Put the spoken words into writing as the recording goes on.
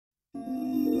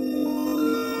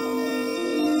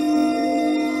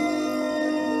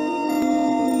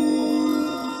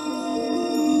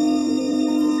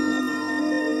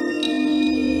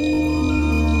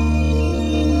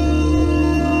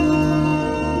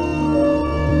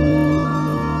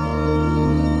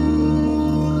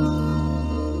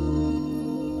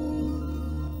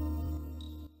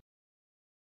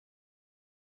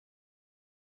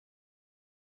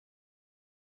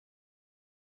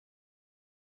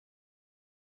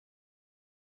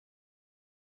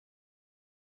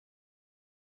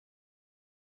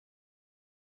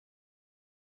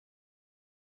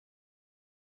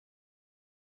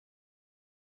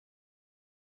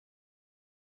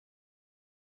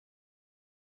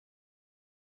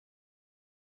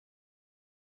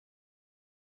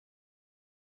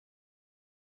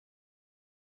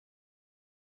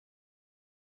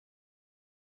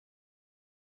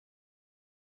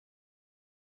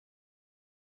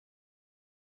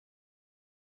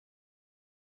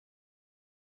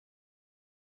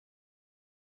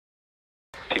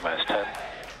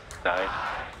9,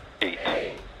 8,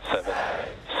 7,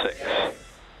 6,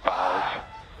 5,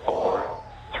 4,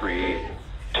 3,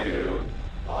 2,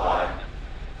 1,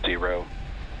 0.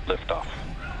 Liftoff.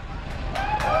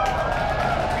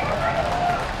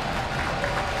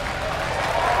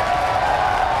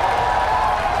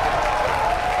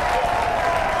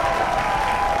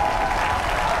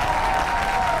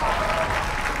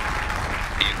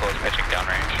 Vehicle is pitching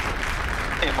downrange.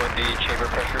 MOD chamber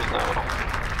pressure is nominal.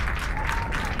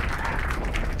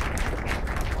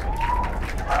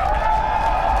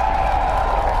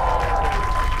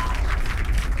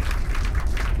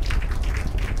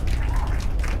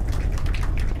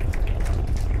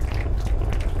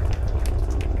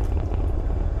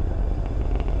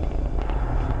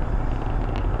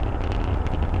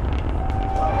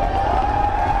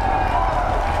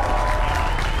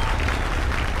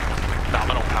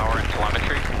 Nominal power and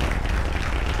telemetry.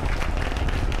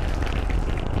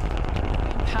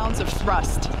 Pounds of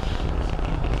thrust.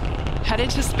 Headed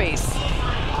to space.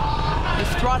 We've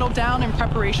throttled down in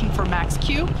preparation for max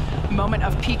Q, moment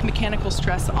of peak mechanical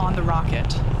stress on the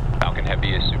rocket. Falcon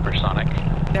Heavy is supersonic.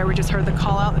 There we just heard the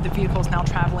call out that the vehicle is now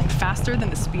traveling faster than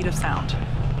the speed of sound.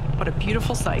 What a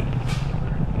beautiful sight.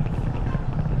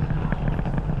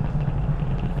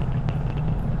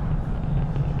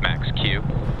 Max Q.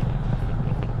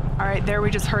 All right, there we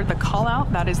just heard the call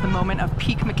out. That is the moment of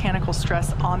peak mechanical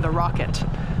stress on the rocket.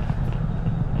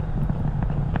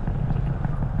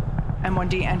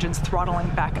 M1D engines throttling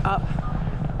back up.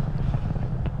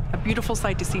 A beautiful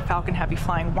sight to see Falcon Heavy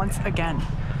flying once again.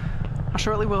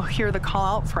 Shortly we'll hear the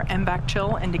call out for MVAC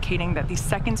chill, indicating that the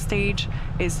second stage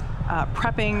is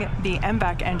prepping the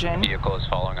MVAC engine. Vehicle is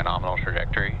following a nominal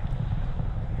trajectory.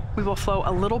 We will flow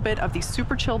a little bit of the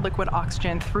super chilled liquid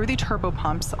oxygen through the turbo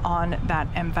pumps on that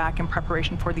MVAC in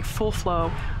preparation for the full flow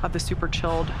of the super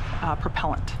chilled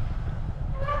propellant.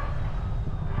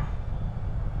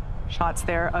 Shots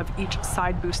there of each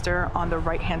side booster on the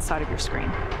right-hand side of your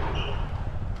screen.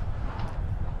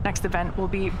 Next event will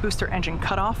be booster engine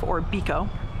cutoff, or BECO.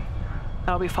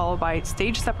 That'll be followed by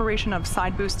stage separation of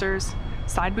side boosters,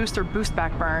 side booster boost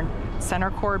back burn, center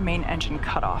core main engine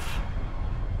cutoff.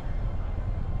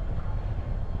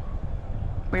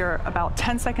 We are about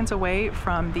 10 seconds away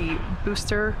from the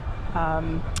booster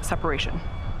separation.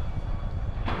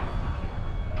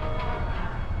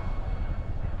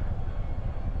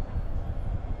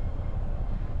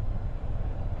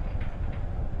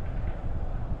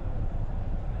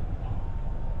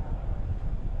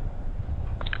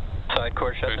 Side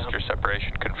core shutdown. Booster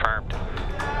separation confirmed.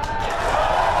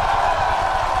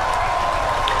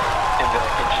 MVAC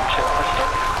engine chill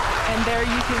restart. And there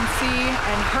you can see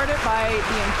and heard it by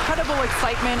the incredible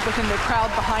excitement within the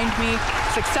crowd behind me.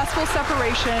 Successful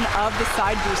separation of the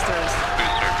side boosters.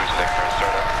 Boost sector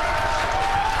startup.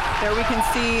 There we can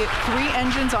see 3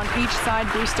 engines on each side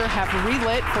booster have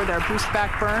relit for their boost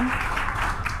back burn.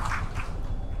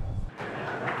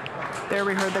 There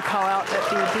we heard the call out that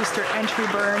the booster entry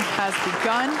burn has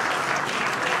begun.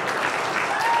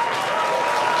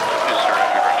 Booster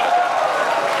entry burn shutdown.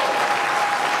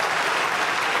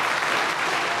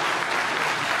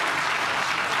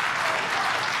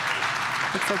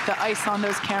 Looks like the ice on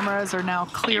those cameras are now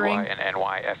clearing. EY and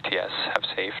NY FTS have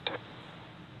safed.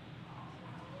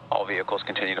 All vehicles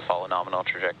continue to follow nominal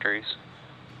trajectories.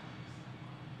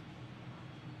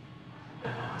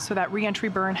 So that re-entry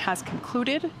burn has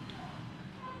concluded.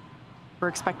 We're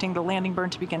expecting the landing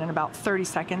burn to begin in about 30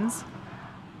 seconds.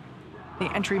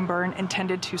 The entry burn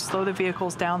intended to slow the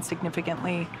vehicles down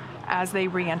significantly as they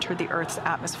re-enter the Earth's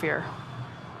atmosphere.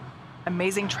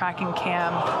 Amazing tracking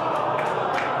cam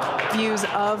views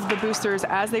of the boosters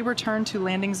as they return to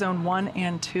landing zone 1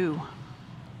 and 2.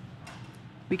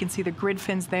 We can see the grid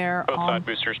fins there. Both side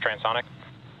boosters transonic.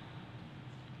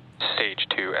 Stage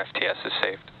 2 FTS is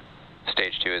saved.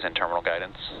 Stage 2 is in terminal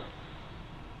guidance.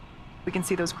 We can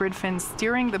see those grid fins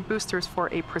steering the boosters for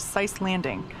a precise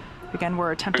landing. Again,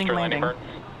 we're attempting Booster landing.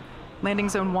 Landing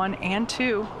zone 1 and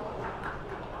 2.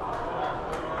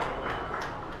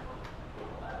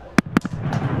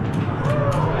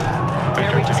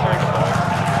 There we just heard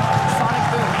sonic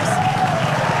booms.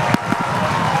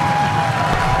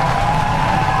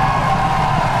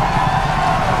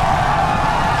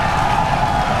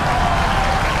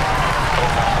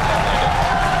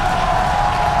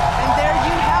 And there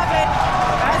you have it.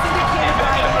 As indicated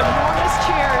by the enormous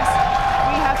cheers,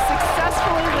 we have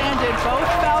successfully landed both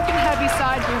Falcon Heavy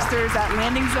side boosters at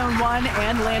landing zone 1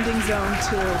 and landing zone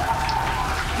 2.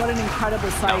 What an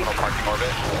incredible sight. Nominal parking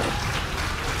orbit.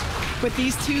 With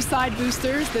these 2 side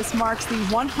boosters, this marks the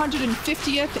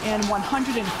 150th and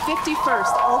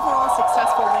 151st overall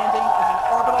successful landing of an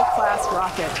orbital class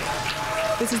rocket.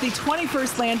 This is the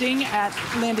 21st landing at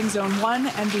Landing Zone 1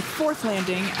 and the 4th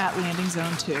landing at Landing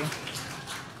Zone 2.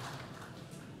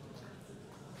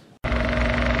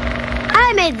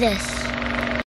 I made this.